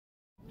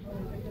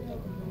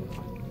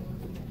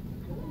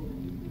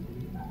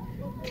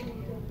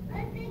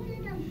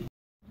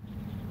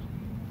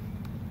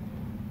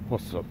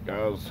What's up,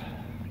 guys?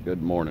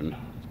 Good morning.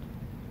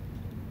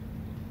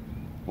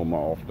 On my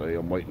off day,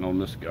 I'm waiting on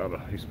this guy.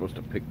 He's supposed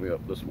to pick me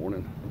up this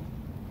morning.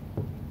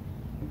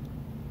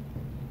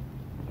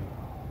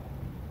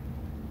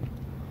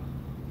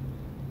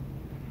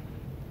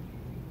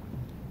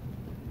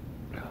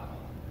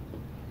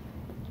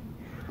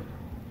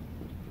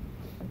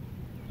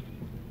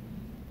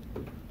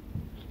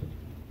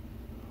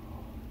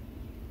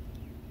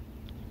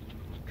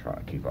 Try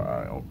to keep an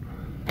eye out.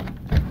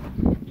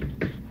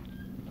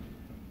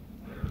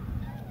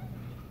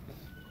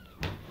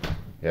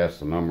 He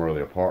asked the number of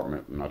the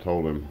apartment, and I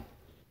told him,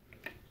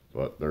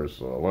 but there's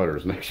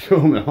letters next to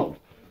him.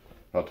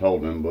 I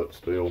told him, but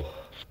still,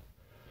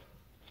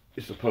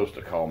 he's supposed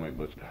to call me,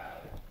 but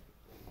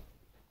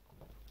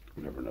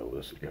you never know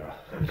this guy.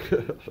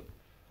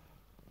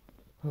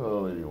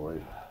 Well,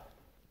 anyway,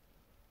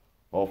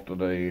 off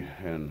today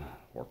and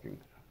working.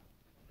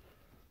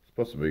 It's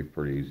supposed to be a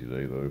pretty easy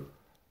day, though.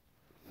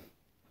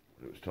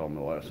 He was telling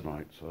me last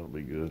night, so that'll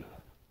be good.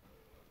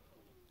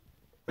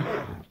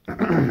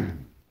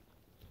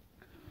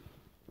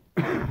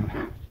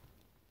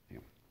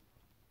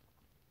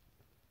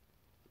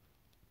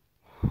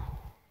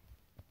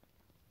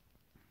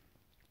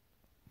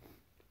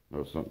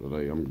 Know something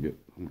today? I'm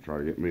gonna try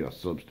to get me a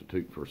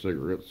substitute for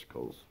cigarettes,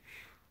 cause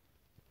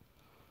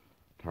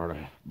I'm tired of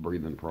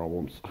breathing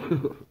problems.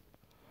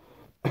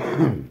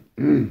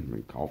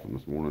 Been coughing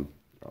this morning.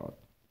 God.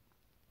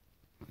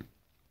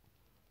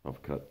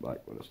 I've cut back,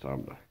 but it's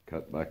time to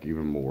cut back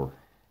even more.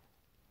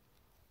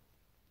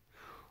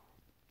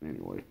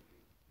 Anyway,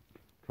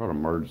 try to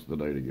merge the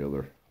day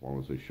together as long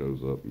as he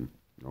shows up and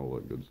all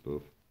that good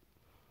stuff.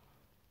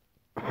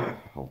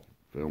 I'll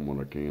film when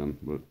I can,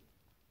 but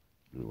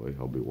anyway,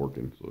 I'll be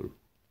working, so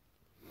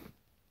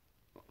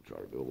I'll try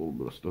to do a little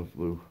bit of stuff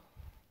though.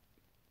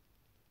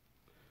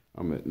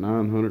 I'm at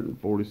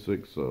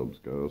 946 subs,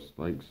 guys.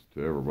 Thanks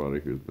to everybody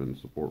who's been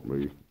supporting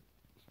me,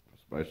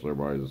 especially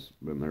everybody that's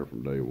been there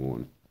from day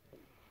one.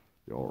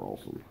 Y'all are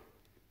awesome.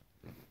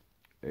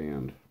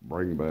 And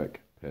bring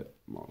back Pet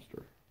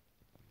Monster.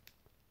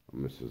 I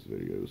miss his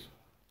videos.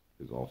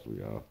 He's an awesome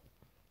guy.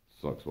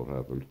 Sucks what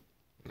happened.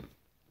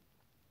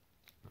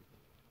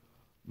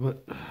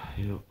 But,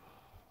 yep.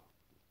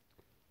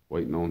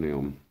 Waiting on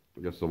him.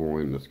 I guess I'm gonna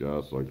win this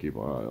guy so I can keep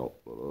an eye out.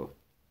 But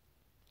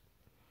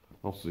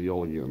I'll see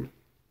y'all again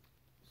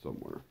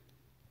somewhere.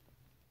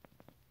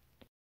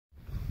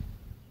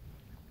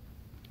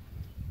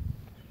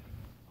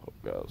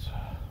 Hope guys,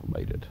 I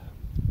made it.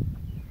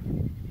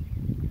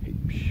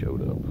 He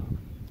showed up.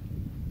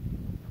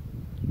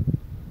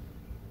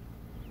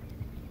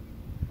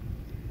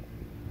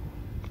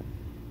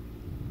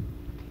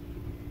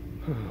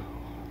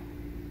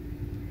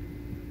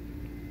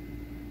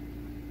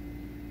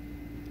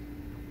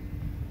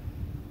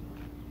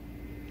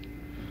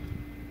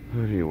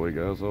 Anyway,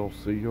 guys, I'll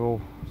see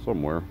y'all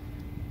somewhere.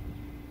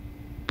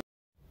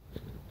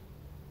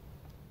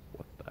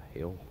 What the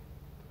hell?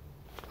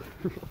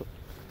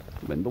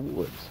 I'm in the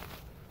woods.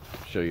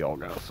 Show y'all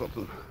guys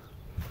something.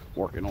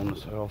 Working on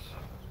this house.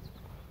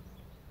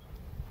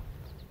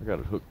 I got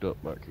it hooked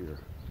up back here.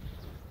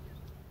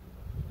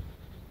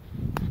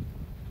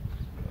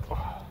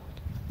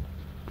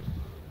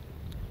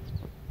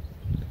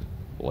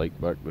 Lake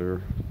back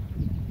there.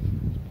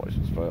 This place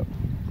is fat.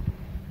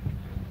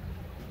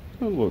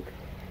 And look.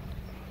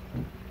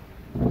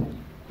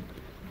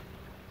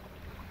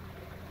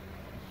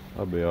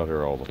 I'd be out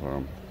here all the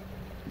time.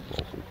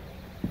 It's awesome.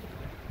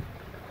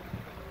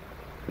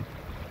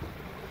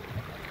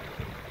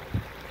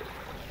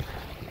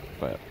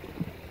 Fat.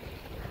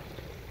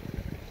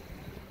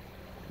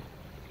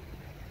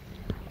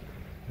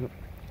 Yep.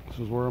 This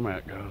is where I'm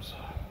at, guys.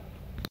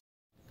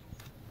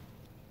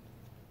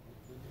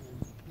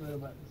 What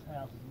about this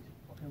house and these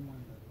fucking windows?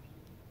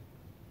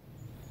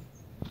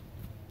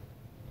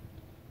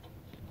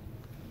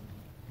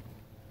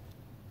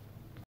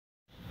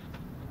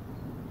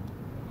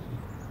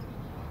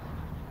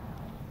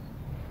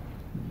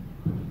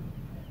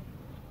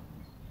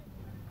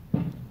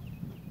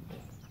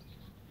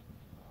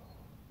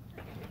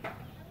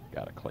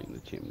 Gotta clean the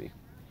chimney.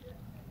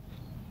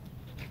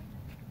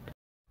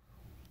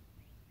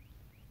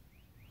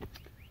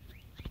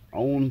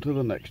 On to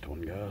the next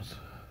one, guys.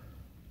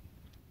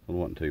 It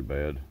wasn't too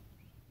bad.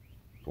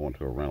 Going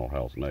to a rental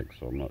house next,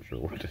 so I'm not sure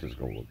what this is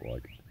gonna look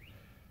like.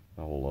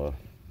 I'll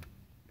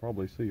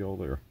probably see y'all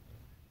there.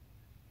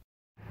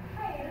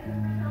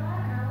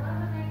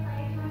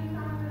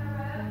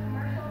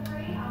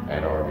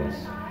 At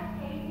Arby's.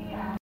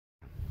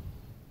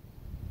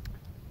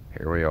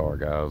 Here we are,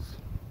 guys,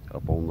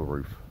 up on the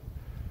roof.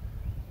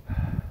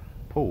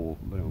 Pool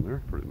down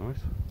there, pretty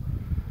nice.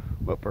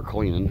 I'm up there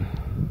cleaning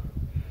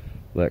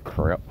that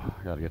crap.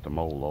 Gotta get the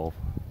mold off.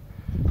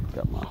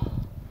 Got my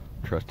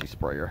trusty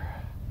sprayer.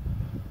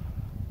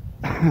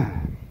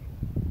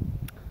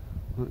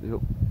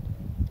 Yep.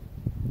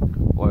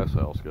 Glass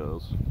house,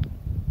 guys.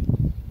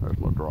 There's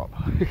my drop.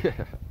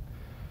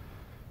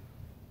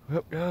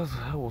 Yep, guys,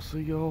 I will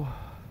see y'all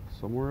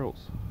somewhere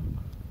else.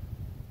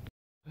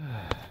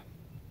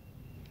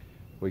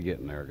 We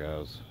getting there,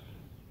 guys.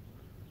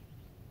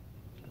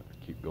 Gotta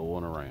keep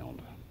going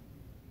around.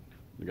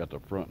 We got the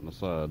front and the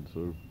side,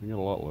 so we got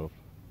a lot left.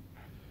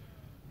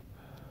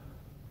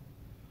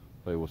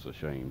 Hey, what's a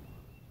shame?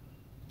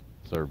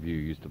 Our view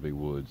used to be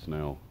woods,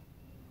 now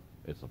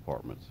it's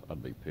apartments.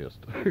 I'd be pissed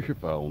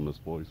if I owned this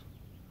place.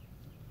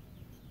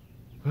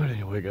 But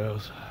anyway,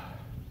 guys,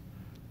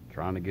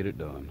 trying to get it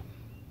done.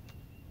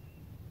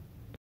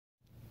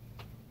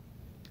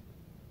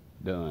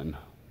 Done.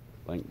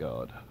 Thank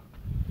God.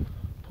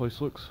 Place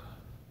looks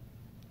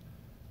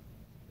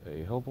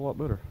a hell of a lot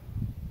better.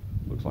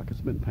 Looks like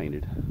it's been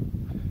painted.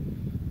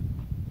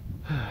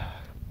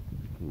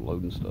 I'm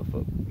loading stuff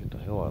up. Get the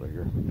hell out of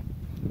here.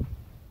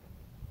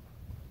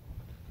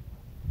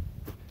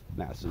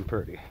 Nice and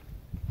pretty.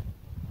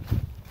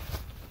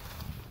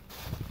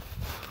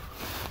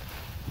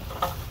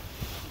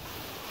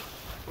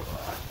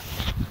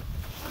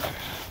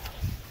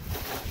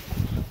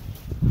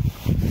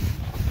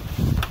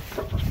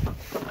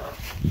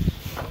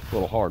 A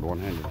little hard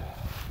one-handed.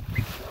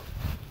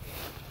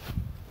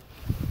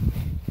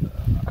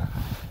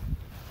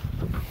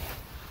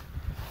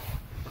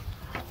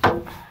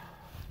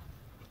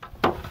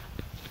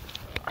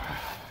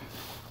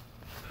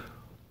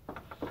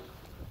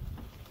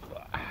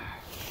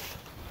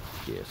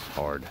 Yes,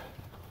 hard.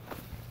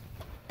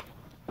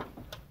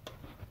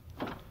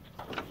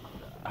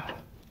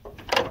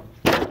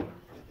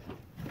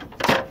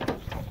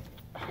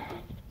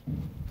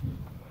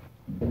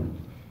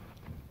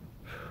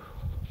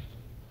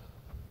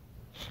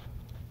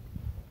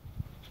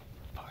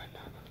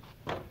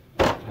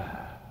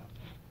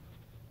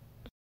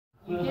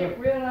 You get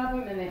rid of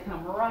them and they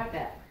come right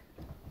back.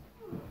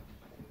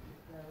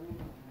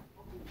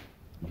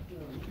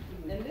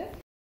 And this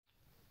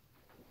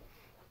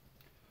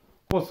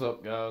What's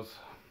up, guys?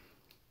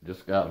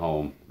 Just got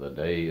home. The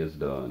day is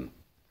done.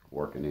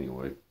 Working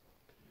anyway.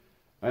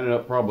 I ended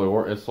up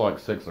probably it's like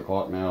 6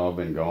 o'clock now. I've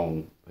been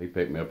gone. He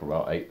picked me up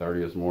about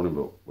 8:30 this morning,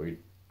 but we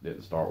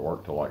didn't start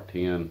work till like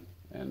 10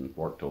 and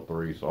worked till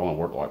 3. So I only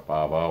worked like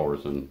 5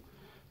 hours and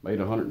made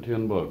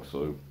 $110.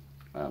 So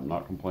I'm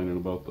not complaining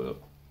about that.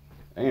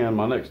 And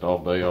my next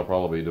off day, I'll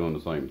probably be doing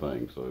the same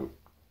thing. So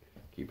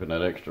keeping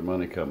that extra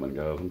money coming,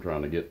 guys. I'm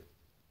trying to get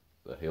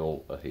the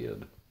hell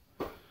ahead.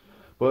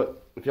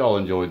 But if y'all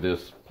enjoyed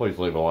this, please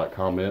leave a like,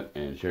 comment,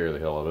 and share the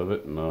hell out of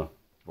it. And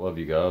love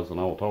you guys, and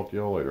I will talk to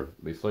y'all later.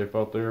 Be safe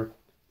out there.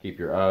 Keep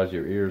your eyes,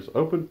 your ears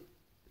open,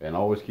 and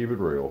always keep it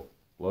real.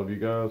 Love you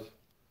guys.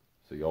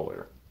 See y'all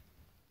later.